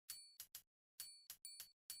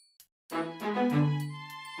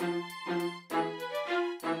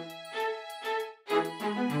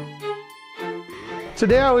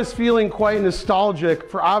Today I was feeling quite nostalgic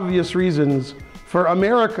for obvious reasons for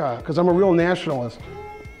America, because I'm a real nationalist.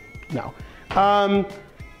 No.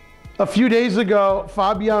 A few days ago,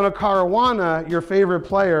 Fabiano Caruana, your favorite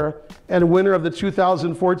player and winner of the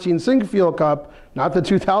 2014 Sinquefield Cup, not the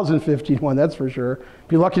 2015 one, that's for sure.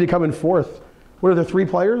 Be lucky to come in fourth. What are the 3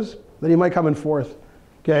 players? Then he might come in fourth.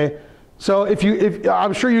 Okay. So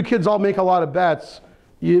I'm sure you kids all make a lot of bets.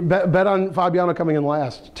 You bet on Fabiano coming in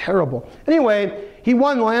last. Terrible. Anyway, he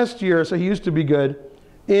won last year, so he used to be good.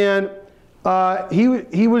 And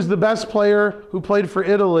he was the best player who played for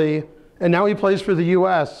Italy, and now he plays for the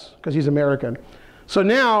US because he's American. So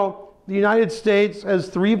now the United States has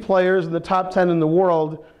 3 players in the top 10 in the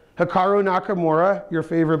world. Hikaru Nakamura, your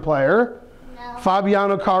favorite player. No.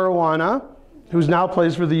 Fabiano Caruana, who's now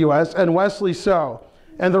plays for the US, and Wesley So.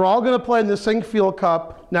 And they're all going to play in the Sinquefield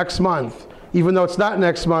Cup next month, even though it's not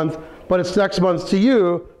next month, but it's next month to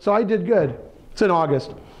you, so I did good. It's in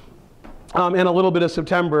August, and a little bit of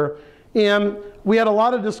September. And we had a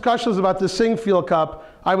lot of discussions about the Sinquefield Cup.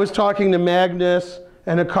 I was talking to Magnus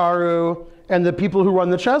and Hikaru and the people who run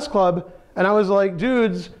the chess club, and I was like,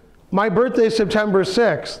 dudes, my birthday's September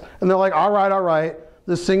 6th. And they're like, all right,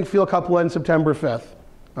 the Sinquefield Cup will end September 5th.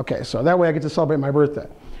 Okay, so that way I get to celebrate my birthday.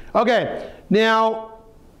 Okay, now,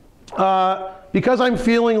 because I'm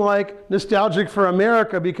feeling like nostalgic for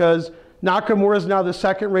America, because Nakamura is now the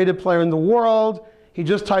 2nd-rated player in the world. He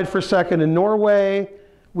just tied for 2nd in Norway.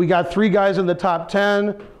 We got 3 guys in the top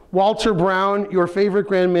 10. Walter Brown, your favorite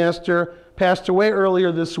grandmaster, passed away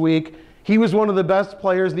earlier this week. He was one of the best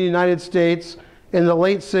players in the United States in the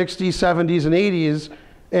late 60s, 70s, and 80s,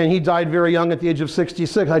 and he died very young at the age of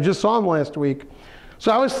 66. I just saw him last week.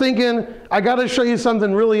 So I was thinking, I got to show you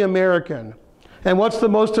something really American. And what's the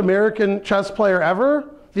most American chess player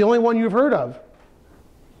ever? The only one you've heard of.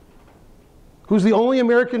 Who's the only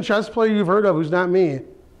American chess player you've heard of who's not me?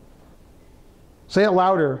 Say it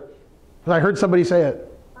louder. I heard somebody say it.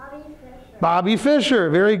 Bobby Fischer. Bobby Fischer.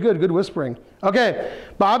 Very good. Good whispering. Okay.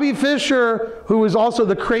 Bobby Fischer, who was also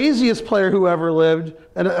the craziest player who ever lived.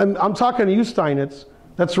 And I'm talking to you, Steinitz.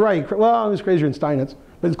 That's right. Well, he's crazier than Steinitz,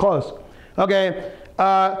 but it's close. Okay.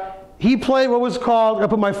 He played what was called, I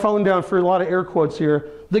put my phone down for a lot of air quotes here,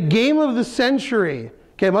 the game of the century.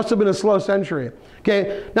 Okay, it must have been a slow century.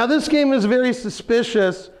 Okay, now this game is very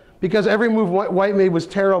suspicious because every move White made was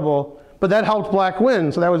terrible, but that helped Black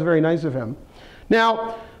win, so that was very nice of him.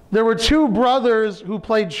 Now, there were 2 brothers who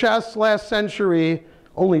played chess last century,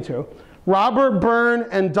 only 2, Robert Byrne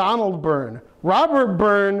and Donald Byrne. Robert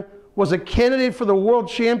Byrne was a candidate for the world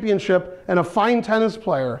championship and a fine tennis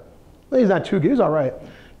player. Well, he's not too good, he's all right.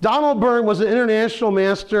 Donald Byrne was an international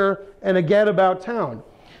master and a gadabout town.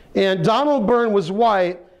 And Donald Byrne was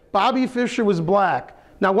white, Bobby Fischer was black.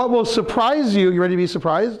 Now what will surprise you, you ready to be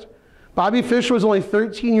surprised? Bobby Fischer was only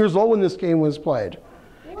 13 years old when this game was played.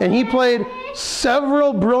 And he played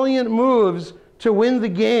several brilliant moves to win the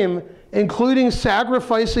game, including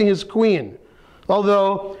sacrificing his queen.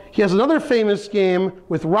 Although he has another famous game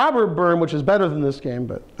with Robert Byrne, which is better than this game,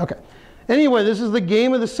 but okay. Anyway, this is the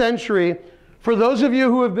game of the century. For those of you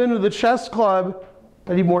who have been to the chess club,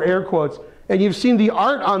 I need more air quotes, and you've seen the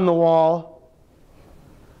art on the wall,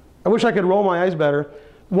 I wish I could roll my eyes better.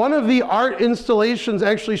 One of the art installations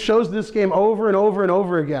actually shows this game over and over and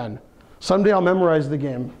over again. Someday I'll memorize the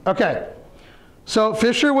game. Okay, so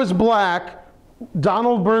Fischer was black,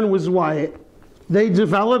 Donald Byrne was white. They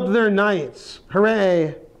developed their knights.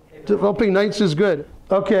 Hooray, developing knights is good.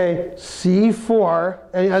 Okay, C4,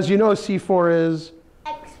 and as you know, C4 is?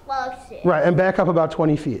 Explosive. Right, and back up about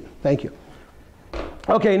 20 feet. Thank you.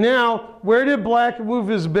 Okay, now, where did Black move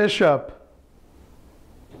his bishop?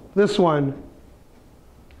 This one.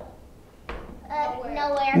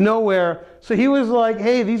 Nowhere. Nowhere. So he was like,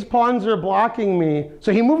 hey, these pawns are blocking me.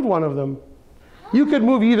 So he moved one of them. You could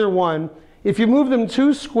move either one. If you move them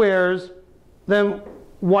 2 squares, then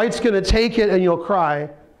White's going to take it and you'll cry.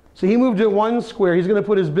 So he moved it 1 square. He's going to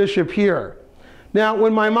put his bishop here. Now,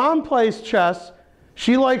 when my mom plays chess,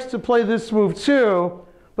 she likes to play this move too,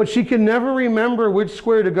 but she can never remember which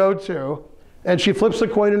square to go to. And she flips a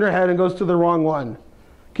coin in her head and goes to the wrong one.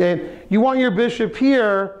 Okay? You want your bishop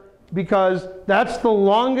here because that's the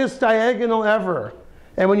longest diagonal ever.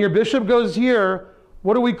 And when your bishop goes here,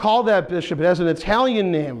 what do we call that bishop? It has an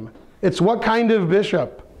Italian name. It's what kind of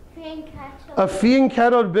bishop? Fianchettoed. A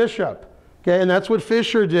fianchettoed bishop. Okay, and that's what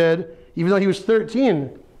Fischer did, even though he was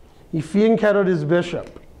 13. He fianchettoed his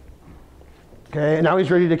bishop. Okay, and now he's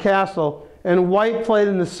ready to castle. And White played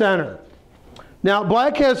in the center. Now,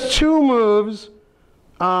 Black has 2 moves.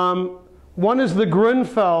 One is the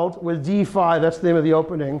Grunfeld with d5, that's the name of the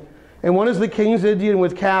opening. And one is the King's Indian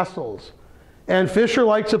with castles. And Fischer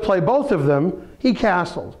liked to play both of them. He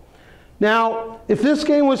castled. Now, if this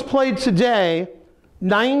game was played today,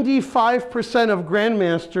 95% of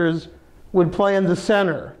grandmasters would play in the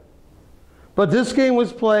center. But this game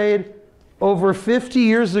was played over 50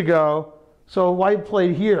 years ago, so white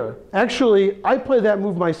played here. Actually, I play that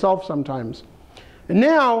move myself sometimes. And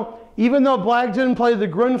now, even though black didn't play the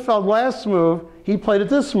Grunfeld last move, he played it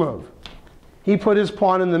this move. He put his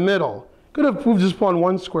pawn in the middle. Could have moved his pawn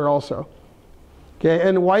one square also. Okay,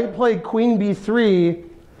 and white played queen b3,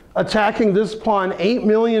 attacking this pawn 8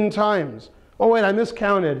 million times. Oh wait, I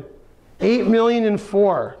miscounted.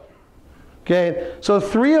 8,000,004. Okay, so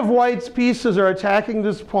 3 of white's pieces are attacking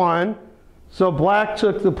this pawn. So black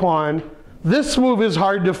took the pawn. This move is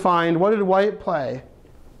hard to find. What did white play?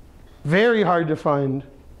 Very hard to find.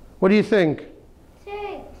 What do you think?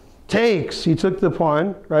 Takes. Takes. He took the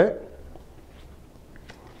pawn, right?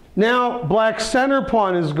 Now black's center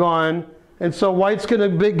pawn is gone, and so white's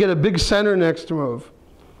going to get a big center next move.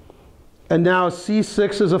 And now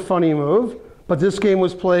c6 is a funny move, but this game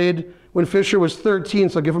was played when Fischer was 13,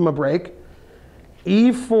 so give him a break.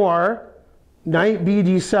 e4, knight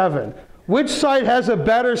bd7. Which side has a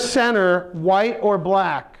better center, white or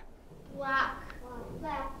black? Black.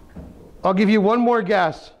 Black. I'll give you one more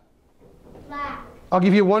guess. Black. I'll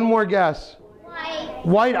give you one more guess. White.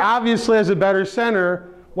 White obviously has a better center.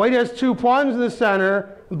 White has 2 pawns in the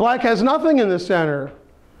center. Black has nothing in the center.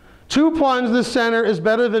 2 pawns in the center is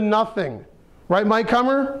better than nothing. Right, Mike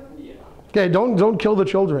Kummer? Yeah. Okay, don't kill the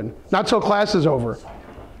children. Not till class is over.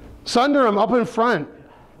 Sundaram up in front.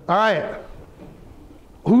 All right.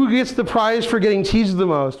 Who gets the prize for getting teased the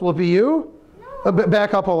most? Will it be you? No.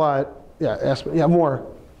 Back up a lot. Yeah, ask me. Yeah, more.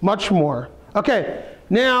 Much more. Okay,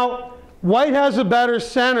 now white has a better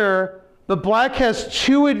center, but black has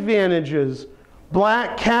 2 advantages.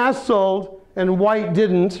 Black castled and white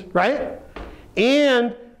didn't, right?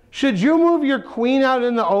 And should you move your queen out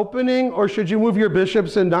in the opening, or should you move your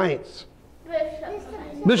bishops and knights? Bishops.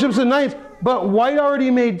 Bishops and knights. But white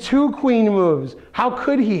already made 2 queen moves. How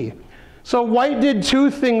could he? So white did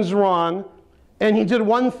 2 things wrong, and he did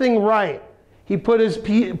 1 thing right. He put his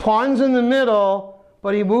pawns in the middle,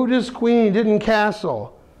 but he moved his queen, he didn't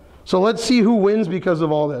castle. So let's see who wins because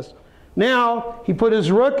of all this. Now, he put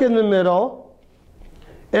his rook in the middle,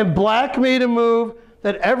 and black made a move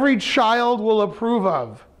that every child will approve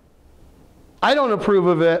of. I don't approve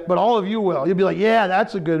of it, but all of you will. You'll be like, yeah,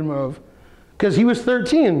 that's a good move. Because he was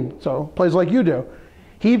 13, so plays like you do.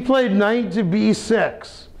 He played knight to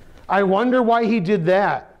b6. I wonder why he did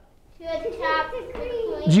that. To attack the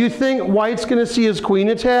queen. Do you think white's going to see his queen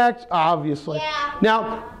attacked? Obviously. Yeah.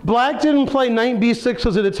 Now, black didn't play knight b6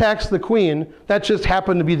 because it attacks the queen. That just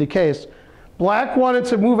happened to be the case. Black wanted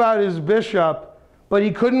to move out his bishop, but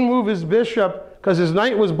he couldn't move his bishop because his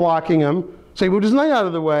knight was blocking him. So he moved his knight out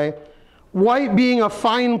of the way. White, being a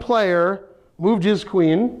fine player, moved his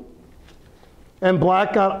queen. And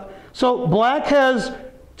black got... So black has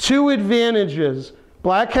 2 advantages.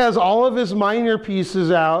 Black has all of his minor pieces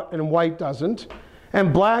out, and white doesn't.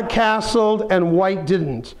 And black castled, and white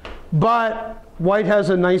didn't. But white has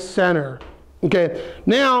a nice center. Okay,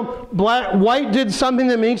 now white did something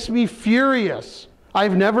that makes me furious.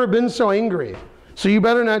 I've never been so angry. So you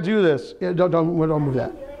better not do this. Yeah, don't move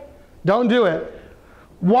that. Don't do it.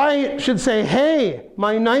 White should say, hey,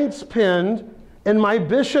 my knight's pinned, and my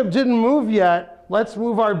bishop didn't move yet. Let's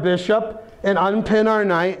move our bishop and unpin our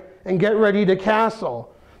knight and get ready to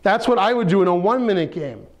castle. That's what I would do in a 1-minute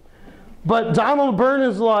game. But Donald Byrne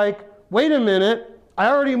is like, wait a minute, I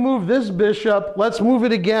already moved this bishop, let's move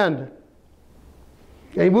it again.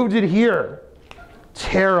 Okay, he moved it here.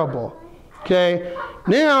 Terrible. Okay,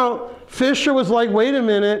 now Fischer was like, wait a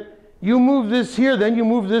minute, you moved this here, then you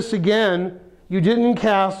moved this again. You didn't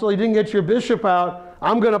castle, you didn't get your bishop out,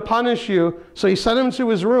 I'm going to punish you. So he sent him to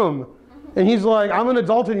his room. And he's like, I'm an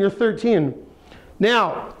adult and you're 13.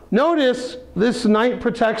 Now, notice this knight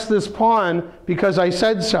protects this pawn because I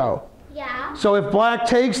said so. Yeah. So if black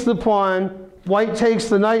takes the pawn, white takes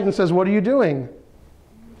the knight and says, what are you doing?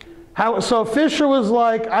 So Fischer was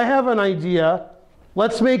like, I have an idea.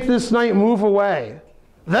 Let's make this knight move away.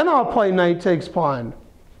 Then I'll play knight takes pawn.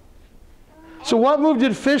 So what move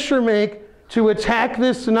did Fischer make to attack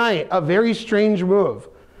this knight? A very strange move.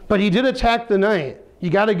 But he did attack the knight. You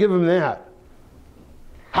got to give him that.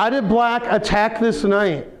 How did black attack this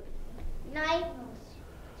knight? Knight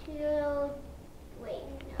to wait.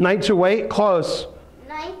 Knight to wait? Close.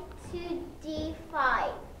 Knight to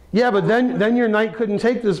d5. Yeah, but then your knight couldn't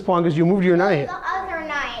take this pawn because you moved your knight. The other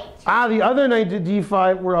knight. Ah, the other knight to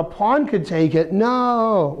d5 where a pawn could take it.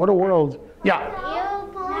 No. What a world. Yeah.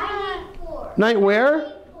 Knight e4. Knight where?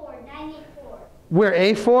 Knight e4. Where,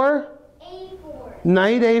 A4? A4.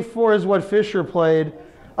 Knight A4 is what Fischer played.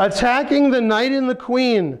 Attacking the knight and the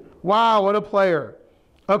queen. Wow, what a player.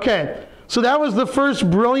 Okay, so that was the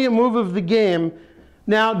first brilliant move of the game.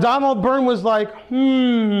 Now, Donald Byrne was like,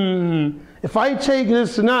 if I take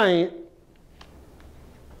this knight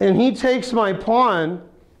and he takes my pawn,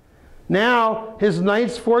 now his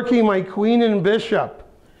knight's forking my queen and bishop.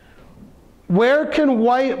 Where can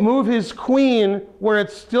white move his queen where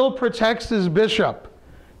it still protects his bishop?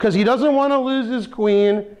 Because he doesn't want to lose his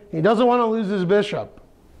queen, he doesn't want to lose his bishop.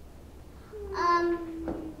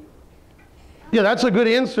 Yeah, that's a good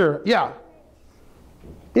answer. Yeah.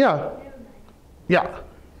 Yeah. Yeah.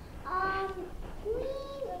 Queen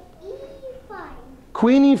E5.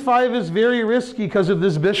 Queen E5 is very risky because of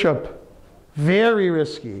this bishop. Very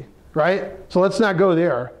risky, right? So let's not go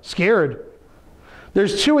there. Scared.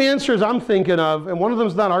 There's two answers I'm thinking of, and one of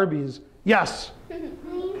them's not Arby's. Yes? Queen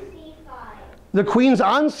C5. The queen's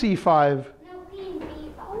on C5. No, Queen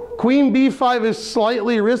B5. Queen B5 is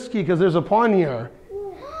slightly risky because there's a pawn here.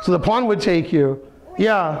 So the pawn would take you.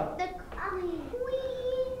 Yeah. The Queen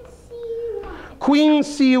C1. Queen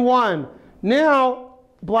C1. Now,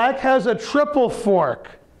 black has a triple fork.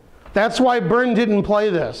 That's why Byrne didn't play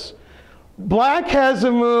this. Black has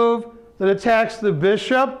a move that attacks the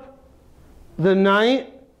bishop, the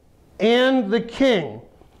knight, and the king.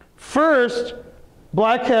 First,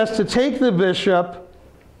 black has to take the bishop.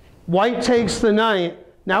 White takes the knight.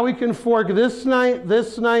 Now we can fork this knight,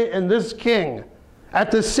 and this king at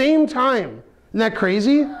the same time. Isn't that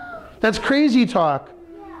crazy? That's crazy talk.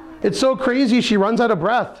 It's so crazy she runs out of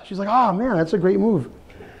breath. She's like, oh man, that's a great move.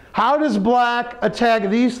 How does black attack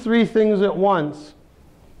these three things at once?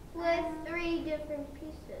 With 3 different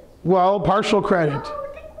pieces. Well, partial credit. Oh,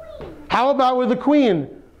 the queen. How about with the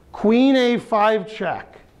queen? Queen A5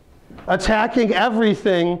 check. Attacking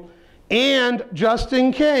everything, and just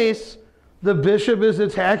in case, the bishop is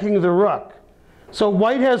attacking the rook. So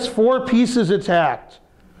white has 4 pieces attacked.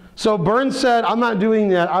 So Byrne said, I'm not doing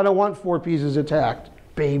that. I don't want 4 pieces attacked,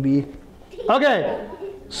 baby. Okay,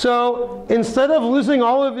 so instead of losing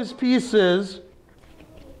all of his pieces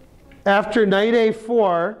after knight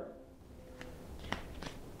A4,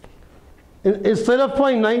 instead of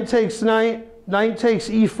playing knight takes knight, knight takes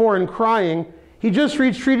E4 and crying, he just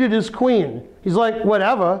retreated his queen. He's like,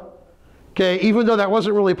 whatever. Okay, even though that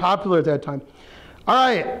wasn't really popular at that time. All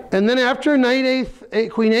right, and then after queen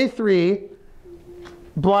A3,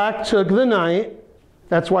 black took the knight.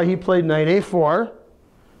 That's why he played knight A4.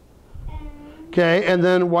 Okay, and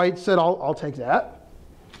then white said, I'll take that.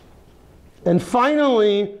 And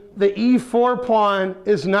finally, the E4 pawn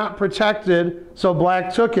is not protected, so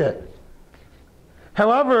black took it.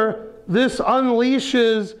 However, this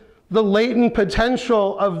unleashes the latent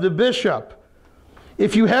potential of the bishop.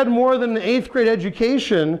 If you had more than an 8th grade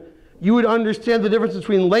education, you would understand the difference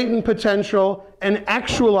between latent potential and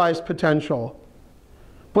actualized potential.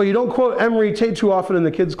 But you don't quote Emory Tate too often in the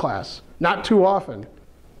kids' class. Not too often.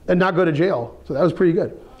 And not go to jail. So that was pretty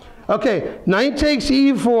good. Okay, knight takes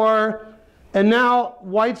E4, and now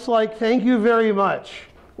white's like, thank you very much.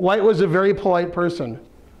 White was a very polite person.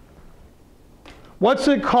 What's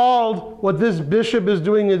it called, what this bishop is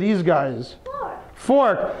doing to these guys?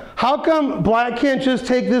 Fork. How come black can't just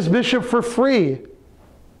take this bishop for free? The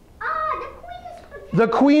queen is protected. The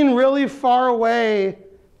queen really far away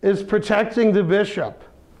is protecting the bishop.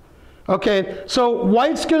 Okay, so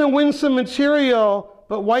white's going to win some material,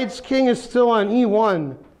 but white's king is still on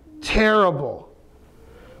E1. Terrible.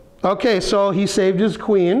 Okay, so he saved his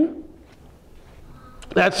queen.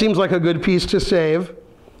 That seems like a good piece to save.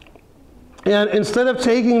 And instead of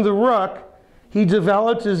taking the rook, he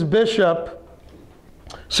developed his bishop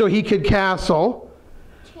so he could castle.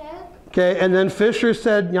 Check. Okay, and then Fischer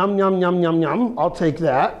said, yum, yum, yum, yum, yum. I'll take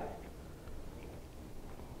that.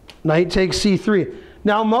 Knight takes C3.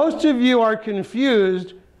 Now, most of you are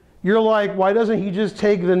confused. You're like, why doesn't he just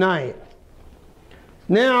take the knight?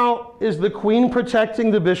 Now, is the queen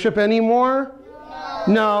protecting the bishop anymore?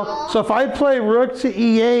 No. So if I play rook to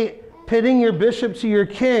E8, pitting your bishop to your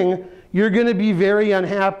king, you're going to be very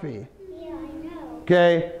unhappy. Yeah, I know.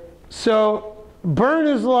 Okay, so Byrne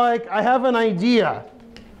is like, I have an idea.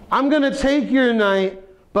 I'm going to take your knight,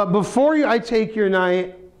 but before I take your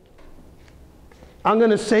knight, I'm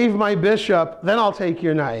going to save my bishop, then I'll take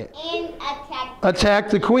your knight. And Attack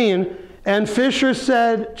the queen. And Fischer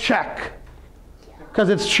said, check. Because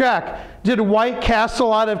it's check. Did white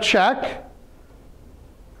castle out of check?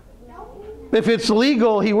 No. If it's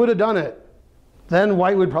legal, he would have done it. Then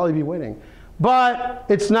white would probably be winning. But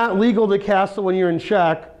it's not legal to castle when you're in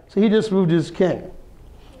check, so he just moved his king.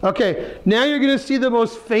 Okay, now you're going to see the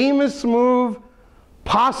most famous move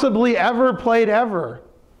possibly ever played ever.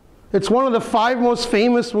 It's one of the 5 most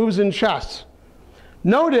famous moves in chess.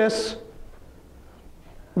 Notice,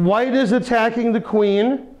 white is attacking the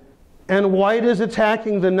queen, and white is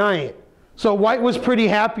attacking the knight. So white was pretty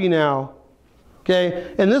happy now.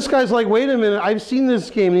 Okay, and this guy's like, wait a minute, I've seen this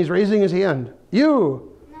game, and he's raising his hand.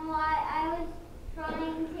 You. No, I was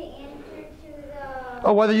trying to answer to the...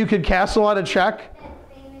 Oh, whether you could castle out a check?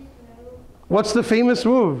 That famous move. What's the famous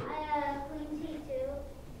move? Queen C2.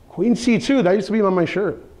 Queen C2, that used to be on my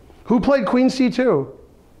shirt. Who played Queen C2?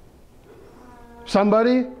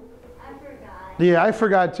 Somebody? I forgot. Yeah, I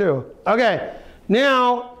forgot too. Okay,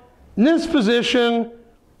 now, in this position,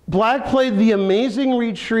 black played the amazing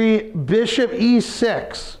retreat bishop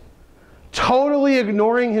E6, totally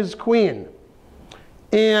ignoring his queen.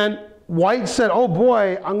 And white said, oh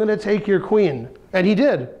boy, I'm going to take your queen. And he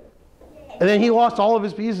did. And then he lost all of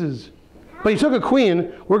his pieces. But he took a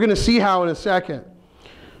queen. We're going to see how in a second.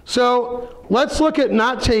 So let's look at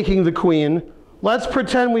not taking the queen. Let's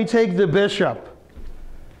pretend we take the bishop.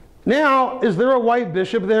 Now, is there a white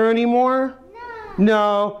bishop there anymore? No.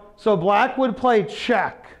 No. So black would play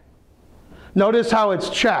check. Notice how it's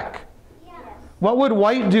check. Yes. What would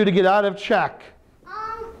white do to get out of check?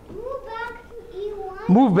 Move back to E1.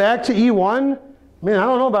 Move back to E1? Man, I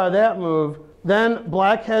don't know about that move. Then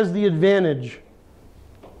black has the advantage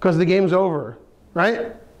because the game's over,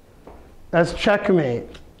 right? That's checkmate.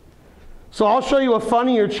 So I'll show you a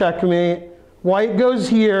funnier checkmate. White goes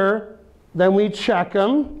here, then we check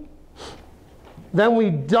him, then we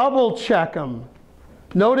double check him.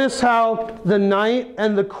 Notice how the knight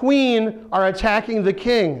and the queen are attacking the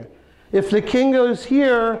king. If the king goes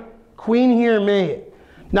here, queen here, mate.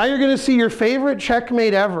 Now you're going to see your favorite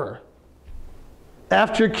checkmate ever.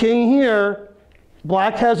 After king here,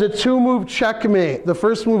 black has a 2-move checkmate. The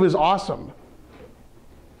first move is awesome.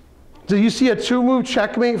 Do you see a 2-move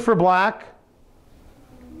checkmate for black?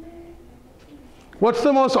 What's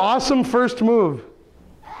the most awesome first move?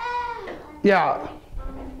 Yeah.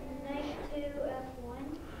 Knight to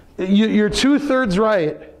F1. You're 2/3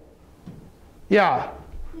 right. Yeah.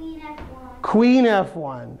 Queen F1. Queen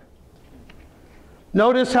F1.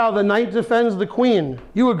 Notice how the knight defends the queen.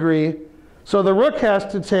 You agree. So the rook has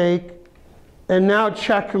to take, and now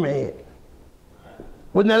checkmate.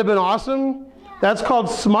 Wouldn't that have been awesome? That's called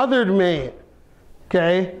smothered mate.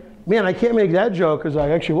 Okay? Man, I can't make that joke because I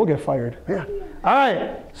actually will get fired. Yeah. All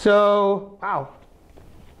right. So, wow.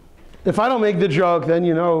 If I don't make the joke, then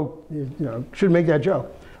you should make that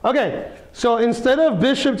joke. Okay. So instead of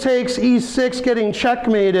bishop takes E6 getting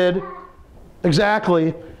checkmated,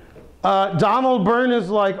 exactly, Donald Byrne is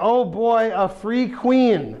like, oh boy, a free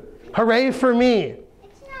queen. Hooray for me.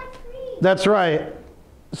 It's not free. That's right.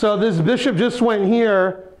 So this bishop just went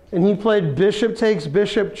here, and he played bishop takes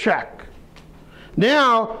bishop check.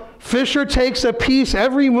 Now, Fischer takes a piece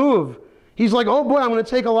every move. He's like, oh boy, I'm going to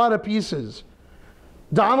take a lot of pieces.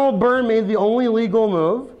 Donald Byrne made the only legal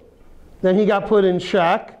move. Then he got put in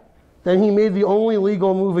check. Then he made the only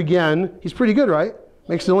legal move again. He's pretty good, right?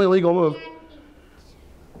 Makes the only legal move.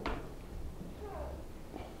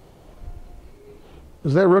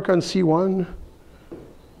 Is that rook on C1?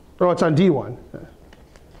 Oh, it's on D1.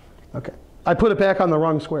 Okay. I put it back on the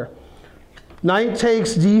wrong square. Knight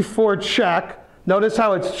takes D4 check. Notice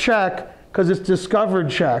how it's check because it's discovered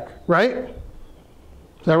check, right?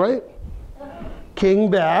 Is that right? King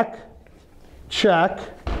back, check,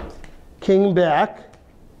 king back.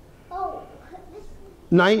 Oh.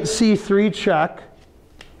 Knight C3 check.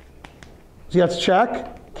 See, that's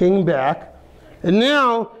check, king back. And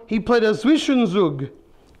now he played a Zwischenzug.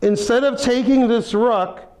 Instead of taking this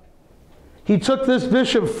rook, he took this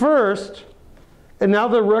bishop first, and now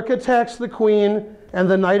the rook attacks the queen, and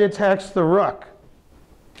the knight attacks the rook.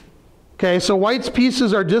 Okay, so white's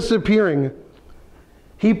pieces are disappearing.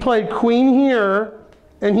 He played queen here,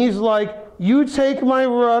 and he's like, you take my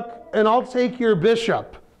rook, and I'll take your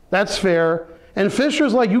bishop. That's fair. And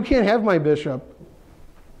Fischer's like, you can't have my bishop.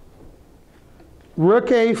 Rook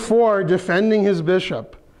A4, defending his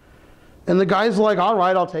bishop. And the guy's like, all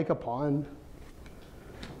right, I'll take a pawn.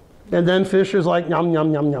 And then Fischer's like, yum,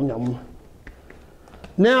 yum, yum, yum, yum.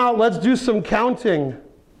 Now, let's do some counting.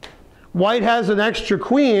 White has an extra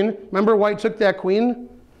queen. Remember, white took that queen?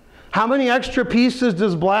 How many extra pieces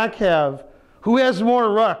does black have? Who has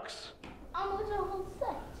more rooks? Almost a whole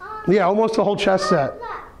set. Yeah, almost a whole chess set.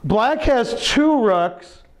 Black has 2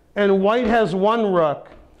 rooks, and white has 1 rook.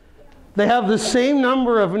 They have the same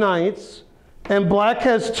number of knights, and black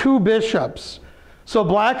has 2 bishops. So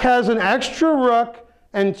black has an extra rook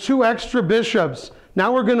and 2 extra bishops.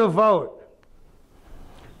 Now we're going to vote.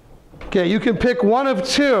 Okay, you can pick one of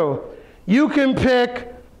 2. You can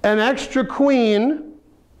pick an extra queen,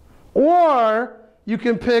 or you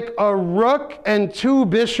can pick a rook and 2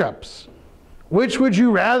 bishops. Which would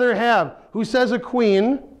you rather have? Who says a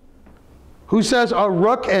queen? Who says a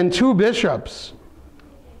rook and 2 bishops?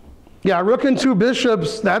 Yeah, rook and 2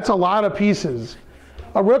 bishops, that's a lot of pieces.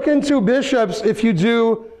 A rook and 2 bishops, if you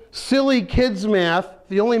do silly kids math,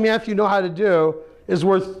 the only math you know how to do, is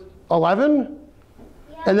worth 11?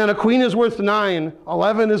 Yeah. And then a queen is worth 9.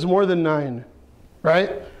 11 is more than 9,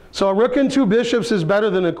 right? So a rook and 2 bishops is better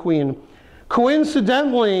than a queen.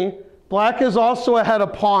 Coincidentally, black is also ahead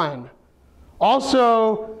of pawn.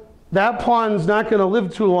 Also, that pawn's not going to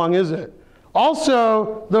live too long, is it?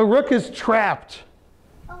 Also, the rook is trapped.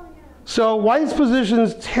 Oh, no. So white's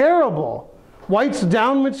position's terrible. White's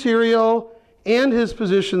down material and his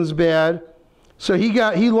position's bad. So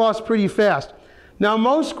he lost pretty fast. Now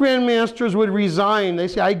most grandmasters would resign. They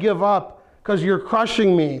say, I give up because you're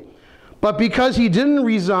crushing me. But because he didn't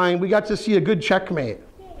resign, we got to see a good checkmate.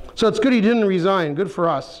 So it's good he didn't resign. Good for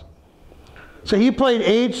us. So he played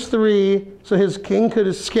h3 so his king could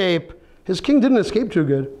escape. His king didn't escape too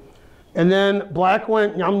good. And then black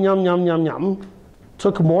went yum, yum, yum, yum, yum.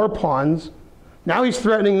 Took more pawns. Now he's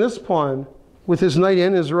threatening this pawn with his knight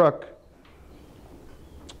and his rook.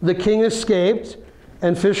 The king escaped,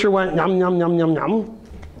 and Fischer went yum, yum, yum, yum, yum.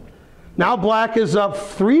 Now black is up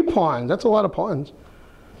 3 pawns. That's a lot of pawns.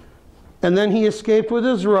 And then he escaped with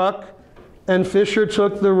his rook, and Fischer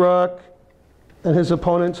took the rook, and his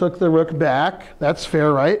opponent took the rook back. That's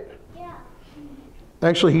fair, right? Yeah.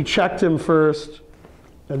 Actually, he checked him first,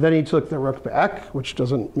 and then he took the rook back, which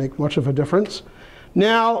doesn't make much of a difference.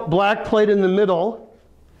 Now, black played in the middle,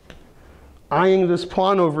 eyeing this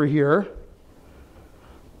pawn over here.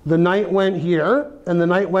 The knight went here, and the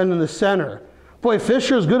knight went in the center. Boy,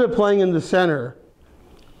 Fischer's good at playing in the center.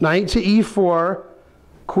 Knight to e4,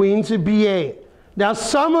 queen to b8. Now,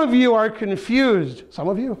 some of you are confused. Some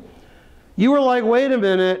of you. You were like, wait a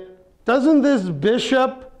minute, doesn't this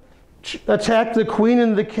bishop attack the queen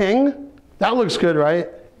and the king? That looks good, right?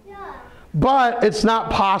 Yeah. But it's not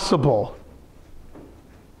possible.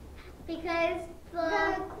 Because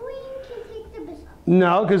the queen can take the bishop.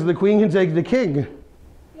 No, because the queen can take the king.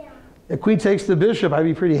 Yeah. If queen takes the bishop, I'd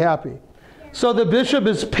be pretty happy. Yeah. So the bishop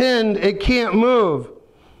is pinned, it can't move.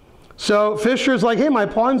 So Fischer's like, hey, my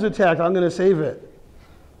pawn's attacked, I'm going to save it.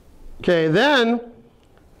 Okay, then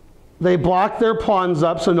they block their pawns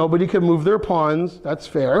up so nobody can move their pawns. That's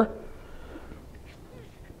fair.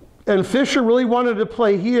 And Fischer really wanted to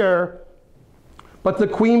play here, but the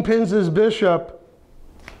queen pins his bishop.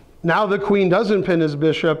 Now the queen doesn't pin his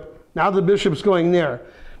bishop. Now the bishop's going there.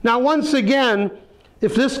 Now once again,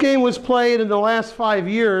 if this game was played in the last 5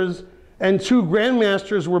 years and 2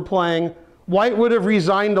 grandmasters were playing, white would have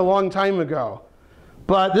resigned a long time ago.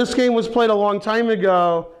 But this game was played a long time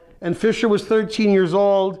ago, and Fischer was 13 years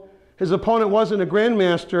old. His opponent wasn't a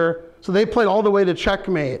grandmaster, so they played all the way to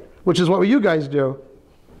checkmate, which is what you guys do.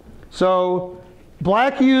 So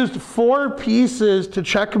black used 4 pieces to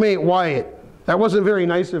checkmate white. That wasn't very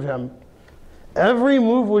nice of him. Every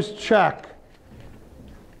move was check.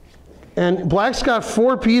 And black's got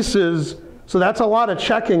 4 pieces, so that's a lot of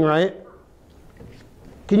checking, right?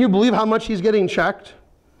 Can you believe how much he's getting checked?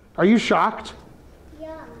 Are you shocked?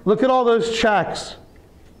 Yeah. Look at all those checks.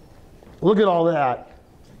 Look at all that.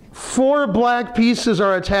 4 black pieces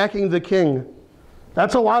are attacking the king.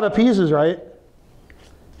 That's a lot of pieces, right?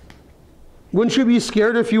 Wouldn't you be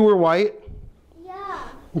scared if you were white? Yeah.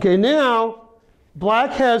 Okay, now,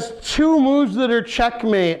 black has 2 moves that are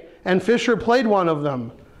checkmate, and Fischer played one of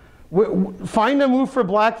them. Find a move for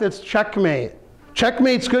black that's checkmate.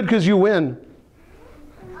 Checkmate's good because you win.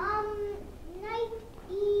 Knight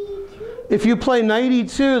e2. If you play knight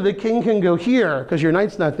e2, the king can go here because your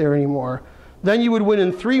knight's not there anymore. Then you would win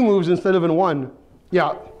in 3 moves instead of in 1.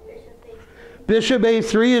 Yeah. Bishop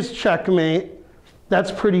a3 is checkmate.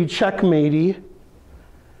 That's pretty checkmatey.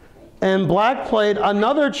 And black played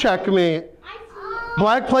another checkmate.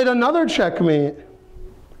 Black played another checkmate.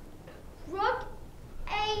 Rook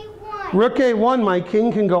a1. Rook a1, my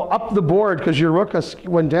king can go up the board because your rook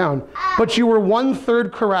went down. But you were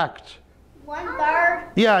 1/3 correct. 1/3?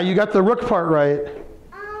 Yeah, you got the rook part right.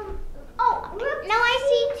 Now I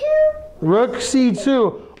c2. Rook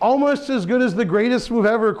c2, almost as good as the greatest move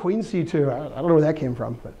ever, queen c2. I don't know where that came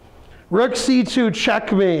from. But rook c2,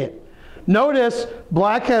 checkmate. Notice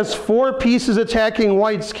black has 4 pieces attacking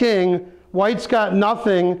white's king. White's got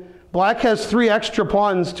nothing. Black has 3 extra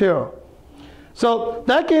pawns too. So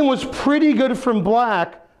that game was pretty good from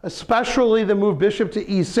black, especially the move bishop to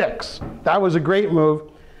e6. That was a great move.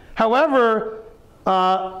 However,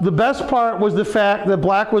 The best part was the fact that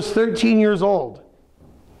black was 13 years old.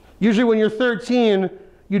 Usually when you're 13,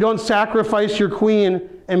 you don't sacrifice your queen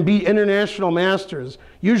and beat international masters.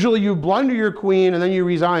 Usually you blunder your queen and then you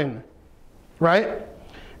resign, right?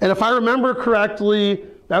 And if I remember correctly,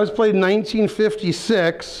 that was played in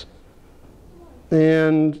 1956,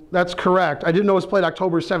 and that's correct. I didn't know it was played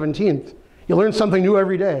October 17th. You learn something new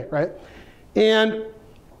every day, right? And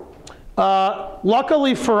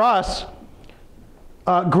luckily for us,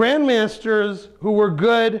 grandmasters who were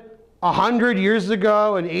good 100 years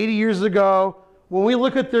ago and 80 years ago, when we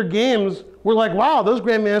look at their games, we're like, wow, those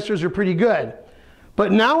grandmasters are pretty good.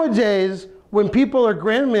 But nowadays, when people are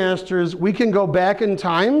grandmasters, we can go back in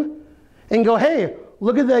time and go, hey,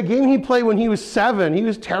 look at that game he played when he was 7. He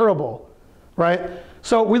was terrible, right?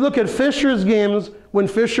 So we look at Fischer's games when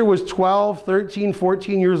Fischer was 12, 13,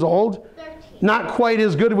 14 years old. 13. Not quite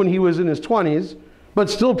as good when he was in his 20s, but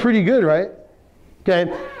still pretty good, right?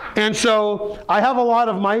 Okay, and so I have a lot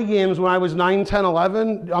of my games when I was 9, 10,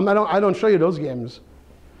 11. I don't show you those games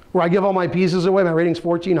where I give all my pieces away. My rating's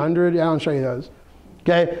 1,400. I don't show you those.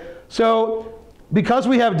 Okay, so because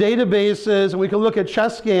we have databases and we can look at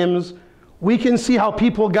chess games, we can see how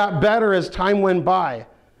people got better as time went by.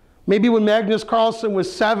 Maybe when Magnus Carlsen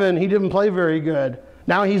was 7, he didn't play very good.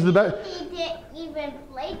 Now he's the best. He didn't even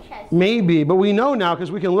play chess. Maybe, but we know now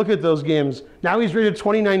because we can look at those games. Now he's rated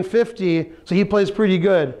 2950, so he plays pretty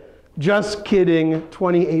good. Just kidding,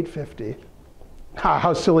 2850.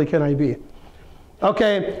 How silly can I be?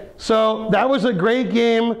 Okay, so that was a great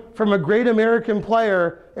game from a great American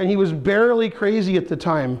player, and he was barely crazy at the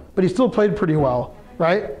time, but he still played pretty well,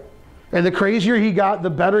 right? And the crazier he got, the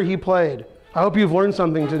better he played. I hope you've learned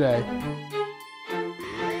something today.